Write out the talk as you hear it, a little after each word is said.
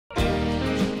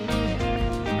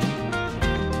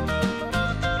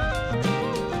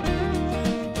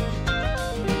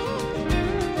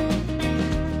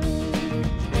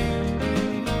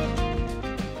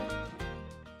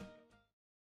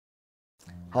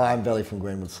Hi, I'm Valley from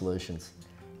Greenwood Solutions.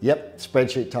 Yep,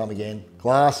 spreadsheet time again.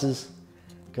 Glasses,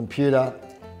 computer,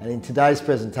 and in today's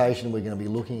presentation we're going to be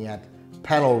looking at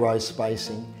panel row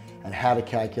spacing and how to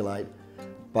calculate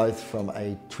both from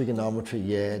a trigonometry,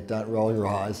 don't roll your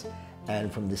eyes,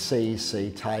 and from the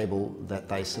CEC table that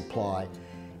they supply.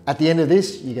 At the end of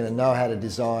this, you're going to know how to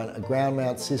design a ground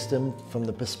mount system from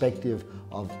the perspective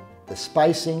of the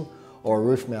spacing, or a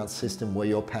roof mount system where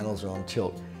your panels are on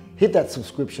tilt. Hit that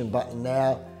subscription button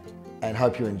now and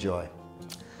hope you enjoy.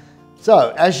 So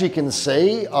as you can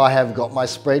see, I have got my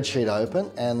spreadsheet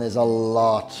open and there's a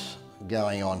lot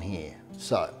going on here.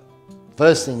 So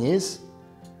first thing is,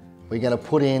 we're going to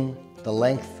put in the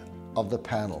length of the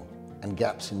panel and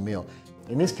gaps in mil.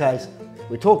 In this case,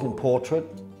 we're talking portrait,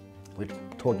 we're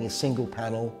talking a single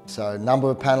panel. So number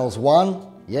of panels 1,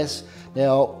 yes.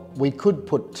 Now we could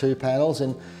put 2 panels,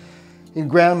 and in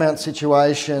ground mount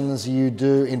situations,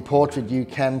 in portrait you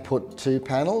can put 2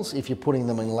 panels. If you're putting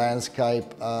them in landscape,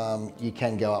 you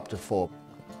can go up to 4.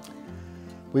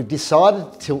 We've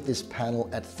decided to tilt this panel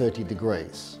at 30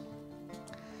 degrees.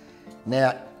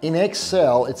 Now in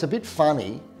Excel, it's a bit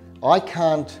funny. I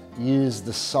can't use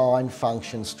the sine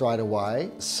function straight away,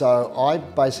 so I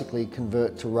basically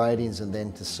convert to radians and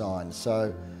then to sine.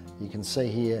 So you can see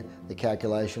here the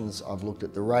calculations. I've looked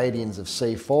at the radians of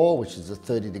C4, which is a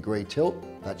 30-degree tilt.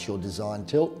 That's your design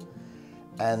tilt.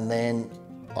 And then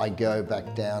I go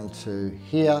back down to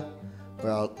here,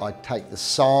 where I take the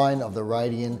sine of the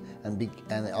radian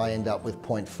and I end up with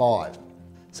 0.5.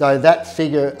 So that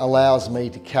figure allows me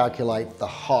to calculate the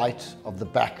height of the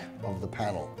back of the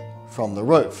panel from the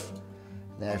roof.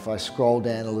 Now if I scroll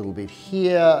down a little bit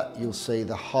here, you'll see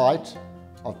the height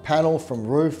of panel from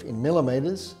roof in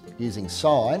millimeters using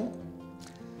sine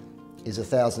is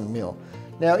 1000 mil.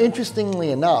 Now interestingly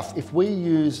enough, if we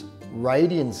use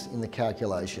radians in the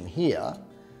calculation here,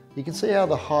 you can see how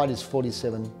the height is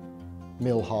 47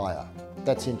 mil higher.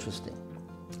 That's interesting.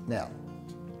 Now,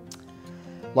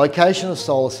 location of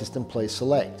solar system, please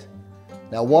select.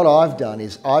 Now what I've done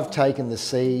is I've taken the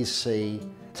CEC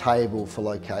table for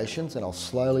locations, and I'll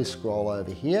slowly scroll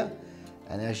over here,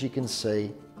 and as you can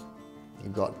see,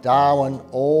 you've got Darwin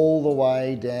all the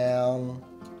way down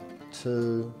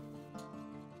to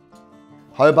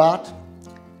Hobart,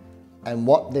 and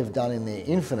what they've done in their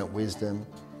infinite wisdom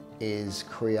is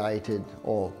created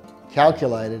or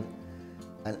calculated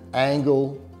an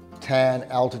angle tan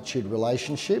altitude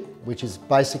relationship, which is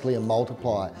basically a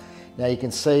multiplier. Now you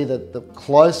can see that the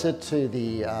closer to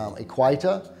the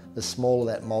equator, the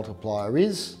smaller that multiplier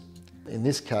is. In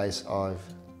this case,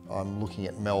 I'm looking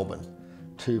at Melbourne,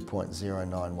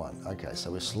 2.091. Okay,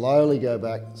 so we slowly go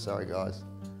back, sorry guys,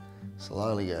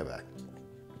 slowly go back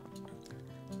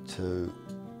to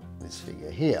this figure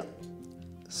here.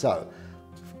 So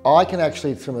I can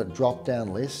actually, from a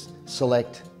drop-down list,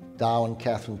 select Darwin,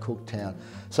 Catherine, Cooktown.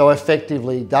 So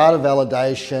effectively data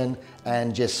validation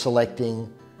and just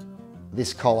selecting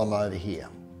this column over here,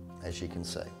 as you can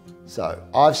see. So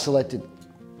I've selected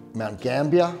Mount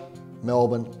Gambier,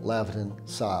 Melbourne, Laverton,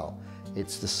 Sale.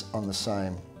 It's on the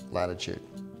same latitude.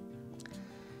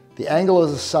 The angle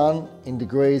of the sun in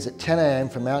degrees at 10 AM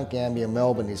for Mount Gambier,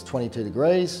 Melbourne is 22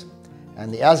 degrees,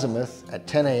 and the azimuth at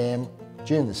 10 AM,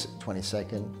 June the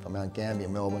 22nd, for Mount Gambier,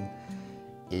 Melbourne,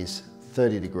 is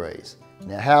 30 degrees.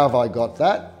 Now how have I got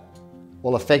that?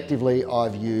 Well, effectively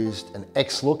I've used an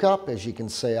XLOOKUP, as you can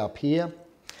see up here,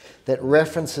 that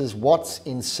references what's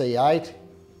in C8,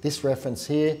 this reference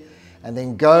here, and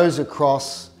then goes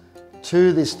across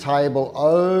to this table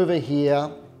over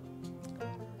here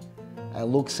and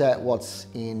looks at what's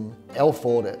in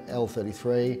L4 to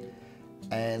L33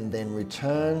 and then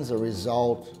returns a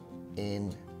result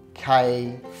in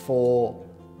K4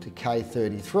 to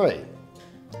K33.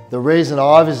 The reason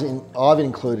I've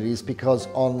included is because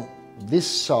on this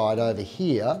side over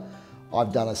here,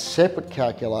 I've done a separate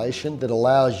calculation that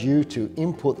allows you to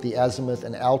input the azimuth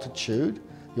and altitude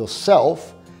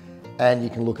yourself, and you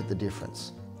can look at the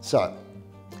difference. So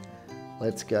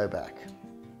let's go back.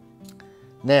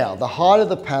 Now the height of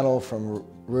the panel from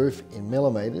roof in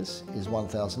millimeters is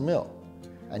 1000 mil,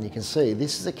 and you can see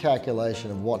this is a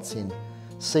calculation of what's in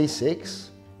C6,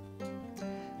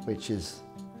 which is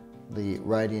the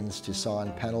radians to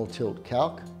sine panel tilt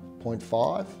calc,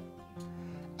 0.5,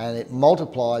 and it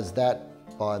multiplies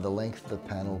that by the length of the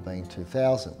panel being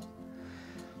 2000.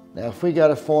 Now if we go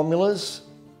to formulas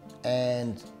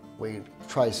and we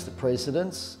trace the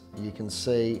precedence, you can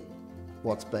see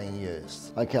what's being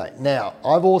used. Okay, now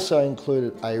I've also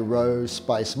included a row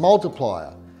space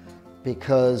multiplier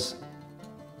because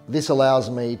this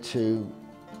allows me to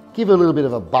give a little bit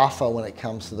of a buffer when it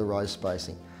comes to the row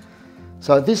spacing.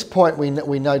 So at this point we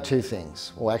know two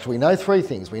things. Well, actually we know three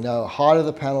things. We know the height of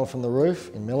the panel from the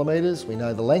roof in millimetres, we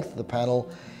know the length of the panel,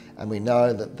 and we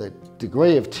know that the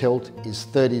degree of tilt is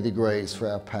 30 degrees for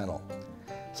our panel.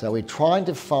 So we're trying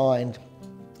to find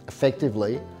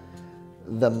effectively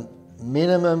the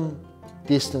minimum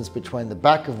distance between the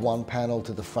back of one panel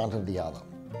to the front of the other.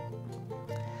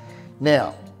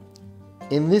 Now,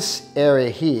 in this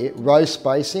area here, row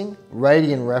spacing,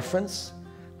 radian reference,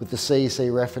 with the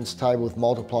CEC reference table with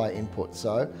multiplier input.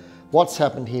 So what's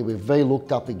happened here, we've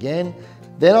V-looked up again,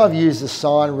 then I've used the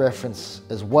sine reference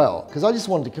as well, because I just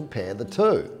wanted to compare the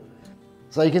two.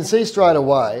 So you can see straight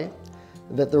away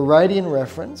that the radian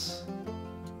reference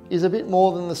is a bit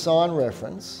more than the sine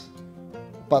reference,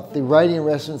 but the radian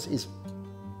reference is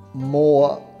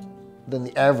more than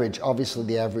the average, obviously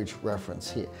the average reference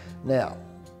here. Now,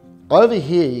 over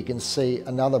here you can see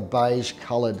another beige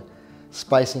coloured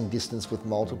spacing distance with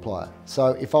multiplier.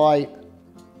 So if I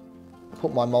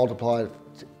put my multiplier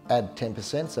to add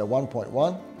 10%, so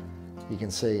 1.1, you can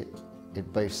see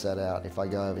it beefs that out. If I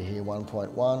go over here,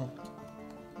 1.1,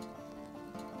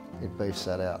 it beefs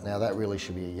that out. Now that really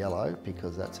should be a yellow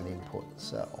because that's an input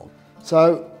cell.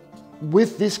 So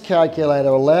with this calculator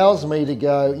allows me to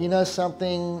go, you know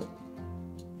something,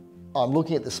 I'm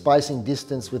looking at the spacing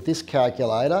distance with this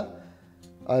calculator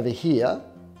over here,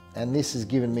 and this has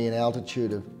given me an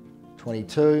altitude of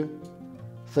 22,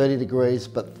 30 degrees,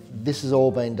 but this has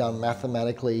all been done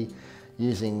mathematically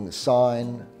using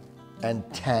sine and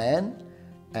tan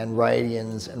and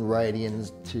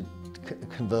radians to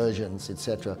conversions,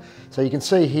 etc. So you can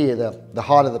see here that the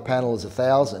height of the panel is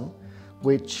 1,000,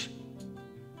 which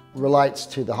relates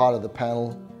to the height of the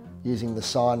panel using the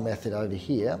sine method over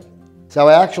here. So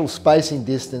our actual spacing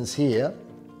distance here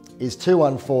is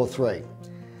 2143.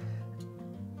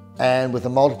 And with a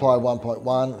multiplier of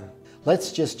 1.1,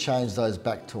 let's just change those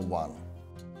back to 1.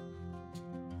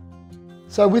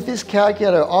 So with this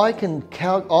calculator, I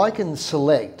can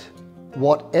select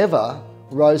whatever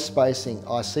row spacing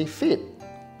I see fit.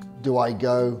 Do I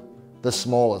go the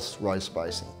smallest row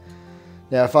spacing?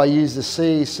 Now, if I use the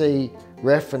CEC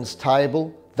reference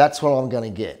table, that's what I'm going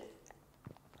to get.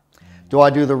 Do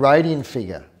I do the radian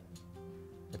figure?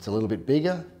 It's a little bit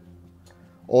bigger.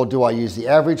 Or do I use the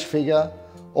average figure?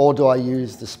 Or do I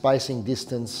use the spacing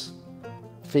distance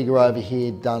figure over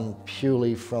here done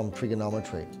purely from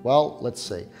trigonometry? Well, let's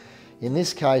see. In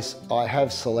this case, I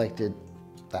have selected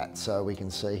that. So we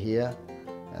can see here,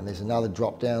 and there's another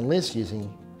drop-down list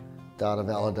using data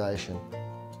validation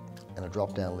and a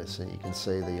drop-down list, so you can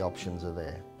see the options are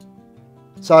there.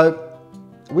 So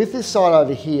with this side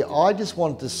over here, I just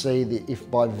wanted to see if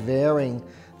by varying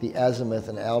the azimuth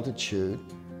and altitude,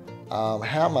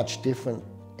 how much different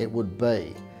it would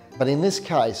be. But in this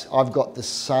case, I've got the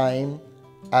same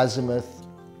azimuth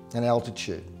and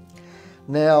altitude.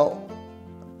 Now,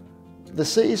 the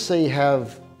CEC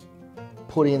have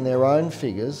put in their own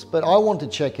figures, but I want to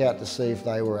check out to see if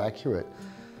they were accurate.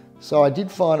 So I did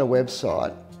find a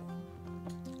website,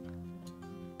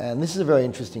 and this is a very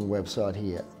interesting website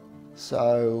here.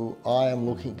 So I am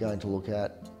going to look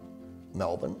at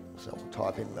Melbourne, so we'll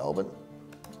type in Melbourne,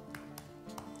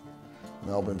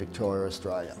 Victoria,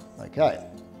 Australia. Okay,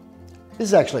 this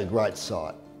is actually a great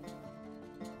site.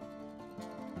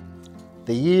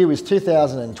 The year is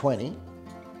 2020,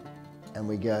 and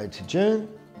we go to June,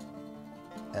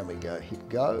 and we go hit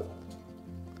go,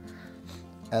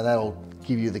 and that'll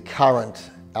give you the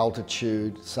current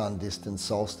altitude, sun distance,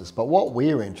 solstice. But what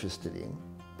we're interested in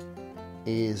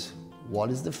is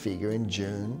what is the figure in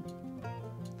June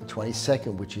the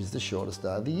 22nd, which is the shortest day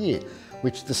of the year,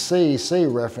 which the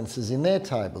CEC references in their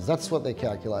tables. That's what their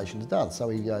calculation's done, so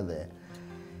we go there.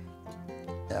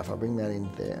 Now if I bring that in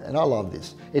there, and I love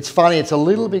this. It's funny, it's a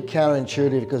little bit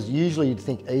counterintuitive because usually you'd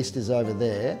think east is over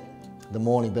there, the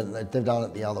morning, but they've done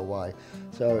it the other way.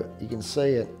 So you can see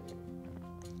it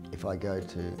if I go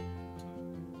to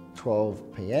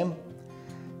 12 p.m.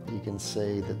 You can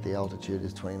see that the altitude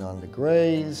is 29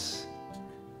 degrees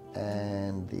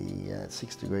and the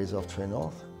 6 degrees off true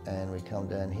north. And we come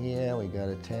down here, we go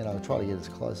to 10. I'll try to get as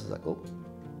close as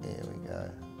here we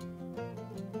go.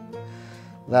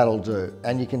 That'll do.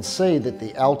 And you can see that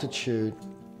the altitude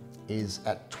is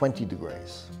at 20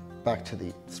 degrees. Back to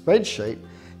the spreadsheet,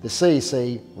 the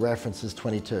CEC references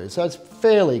 22. So it's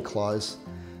fairly close,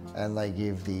 and they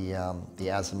give the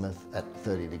azimuth at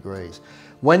 30 degrees.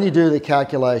 When you do the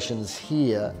calculations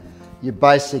here, you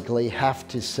basically have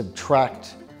to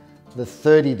subtract the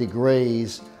 30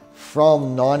 degrees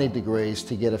from 90 degrees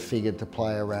to get a figure to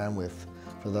play around with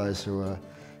for those who are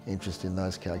interested in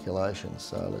those calculations.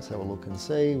 So let's have a look and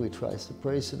see. We trace the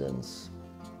precedence,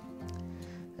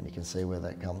 and you can see where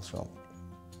that comes from.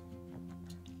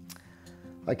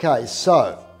 Okay,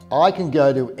 so I can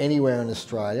go to anywhere in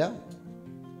Australia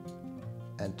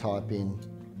and type in,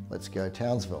 let's go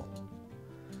Townsville.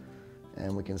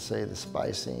 And we can see the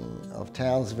spacing of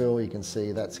Townsville. You can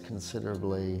see that's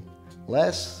considerably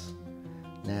less.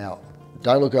 Now,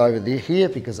 don't look over here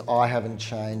because I haven't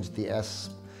changed the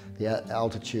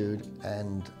altitude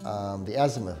and the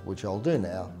azimuth, which I'll do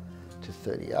now, to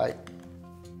 38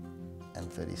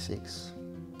 and 36.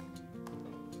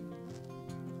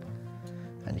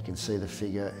 And you can see the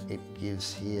figure it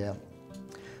gives here,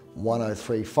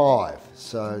 1035.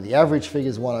 So the average figure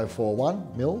is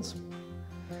 1041 mils.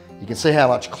 You can see how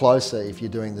much closer if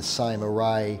you're doing the same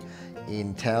array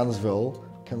in Townsville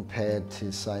compared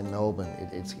to, say, Melbourne.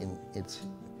 It's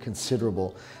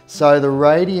considerable. So the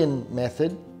radian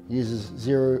method uses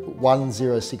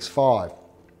 1065.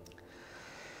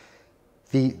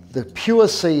 The pure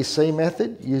CEC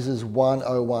method uses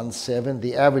 1017.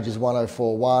 The average is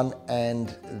 1041,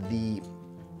 and the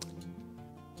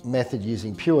method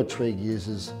using pure trig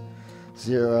uses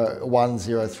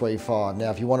 1035. Now,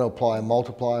 if you want to apply a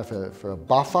multiplier for a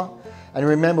buffer, and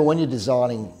remember when you're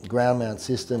designing ground mount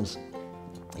systems,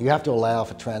 you have to allow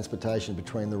for transportation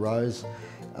between the rows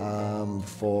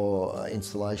for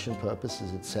installation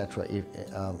purposes, etc.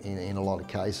 In a lot of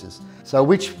cases. So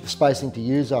which spacing to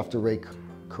use after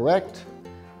correct?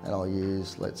 And I'll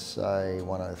use, let's say,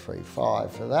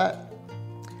 1035 for that.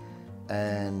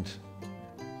 And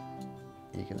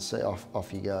you can see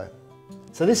off you go.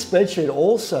 So this spreadsheet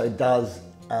also does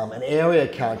an area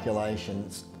calculation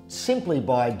simply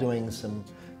by doing some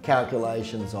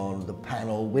calculations on the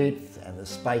panel width and the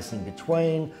spacing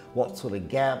between, what sort of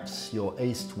gaps, your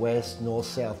east, west, north,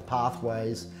 south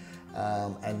pathways,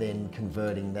 and then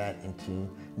converting that into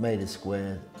meters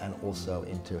squared and also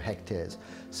into hectares.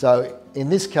 So in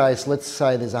this case, let's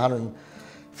say there's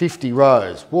 150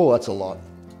 rows. Whoa, that's a lot.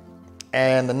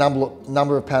 And the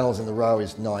number of panels in the row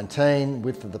is 19.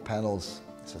 Width of the panels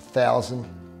is 1,000.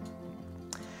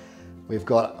 We've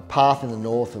got a path in the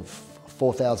north of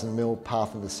 4,000 mil,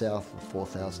 path in the south of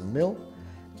 4,000 mil.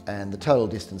 And the total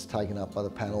distance taken up by the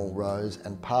panel rows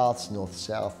and paths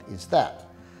north-south is that.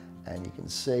 And you can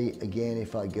see, again,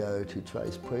 if I go to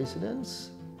trace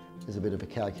precedence, there's a bit of a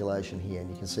calculation here, and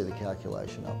you can see the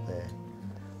calculation up there.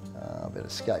 A bit of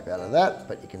escape out of that,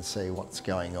 but you can see what's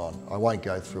going on. I won't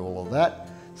go through all of that.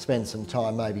 Spend some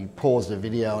time, maybe pause the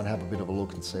video and have a bit of a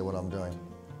look and see what I'm doing.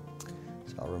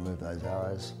 So I'll remove those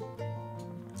arrows.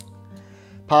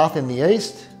 Path in the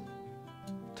east,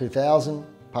 2,000.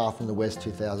 Path in the west,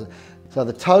 2,000. So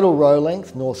the total row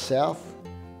length, north-south,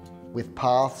 with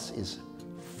paths is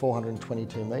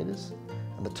 422 metres,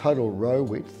 and the total row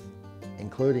width,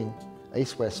 including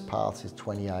east-west paths, is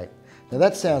 28. Now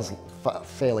that sounds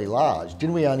fairly large.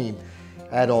 Didn't we only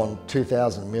add on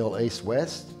 2,000 mil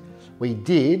east-west? We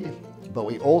did, but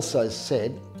we also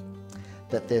said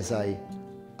that there's a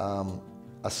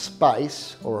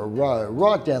space or a row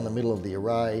right down the middle of the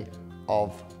array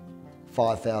of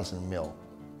 5,000 mil.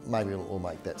 Maybe we'll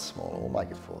make that smaller, we'll make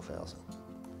it 4,000.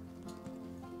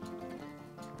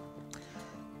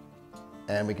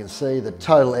 And we can see the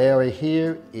total area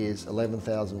here is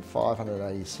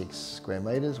 11,586 square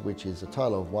metres, which is a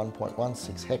total of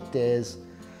 1.16 hectares.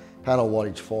 Panel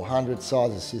wattage 400,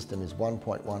 size of system is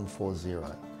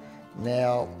 1.140.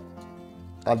 Now,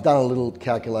 I've done a little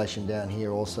calculation down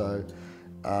here also,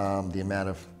 the amount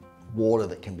of water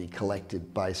that can be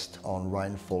collected based on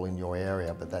rainfall in your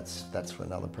area, but that's for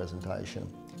another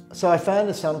presentation. So I found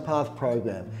the Soundpath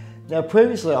program. Now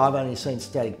previously I've only seen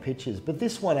static pictures, but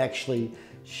this one actually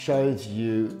shows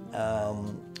you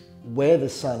where the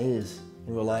sun is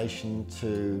in relation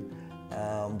to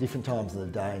different times of the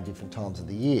day and different times of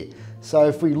the year. So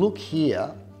if we look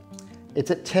here,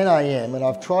 it's at 10 AM and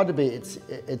I've tried to be,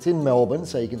 it's in Melbourne,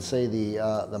 so you can see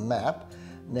the map.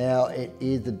 Now it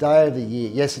is the day of the year.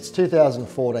 Yes, it's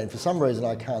 2014. For some reason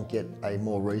I can't get a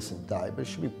more recent day, but it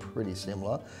should be pretty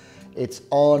similar. It's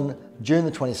on June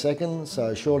the 22nd,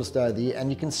 so shortest day of the year. And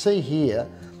you can see here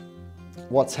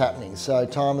what's happening. So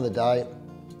time of the day,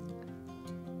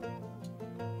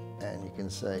 and you can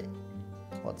see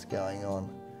what's going on.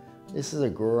 This is a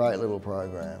great little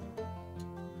program.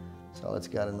 So let's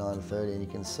go to 9:30 and you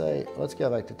can see, let's go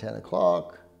back to 10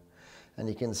 o'clock and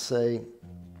you can see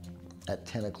at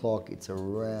 10 o'clock, it's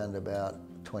around about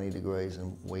 20 degrees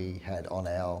and we had on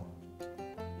our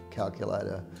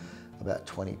calculator about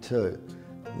 22.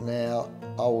 Now,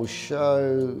 I will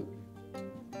show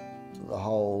the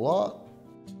whole lot.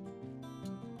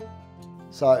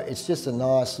 So it's just a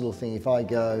nice little thing. If I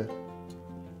go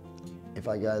If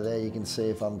I go there, you can see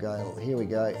if I'm going, here we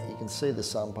go, you can see the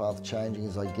sun path changing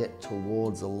as I get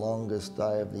towards the longest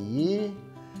day of the year.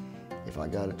 If I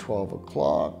go to 12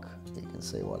 o'clock, you can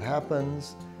see what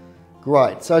happens.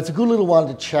 Great, so it's a good little one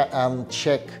to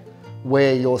check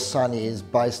where your sun is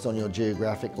based on your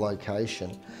geographic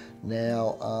location.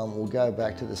 Now, we'll go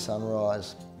back to the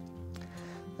sunrise.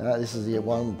 This is the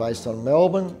one based on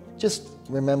Melbourne. Just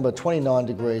remember 29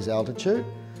 degrees altitude.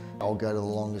 I'll go to the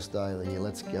longest day of the year.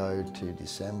 Let's go to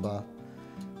December.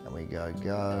 And we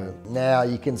go. Now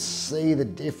you can see the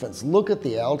difference. Look at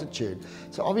the altitude.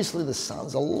 So obviously the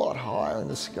sun's a lot higher in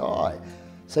the sky.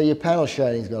 So your panel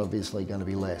shading is obviously going to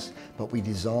be less. But we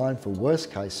designed for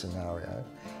worst case scenario,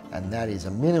 and that is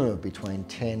a minimum of between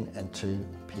 10 and 2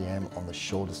 p.m. on the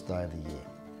shortest day of the year.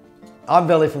 I'm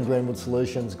Veli from Greenwood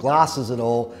Solutions, glasses and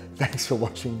all. Thanks for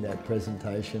watching that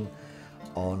presentation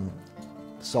on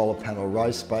solar panel row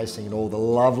spacing and all the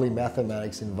lovely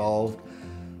mathematics involved.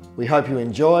 We hope you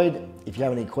enjoyed. If you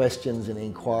have any questions, any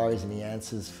inquiries, any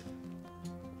answers,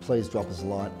 please drop us a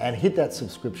line and hit that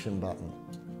subscription button.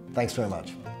 Thanks very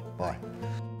much. Bye.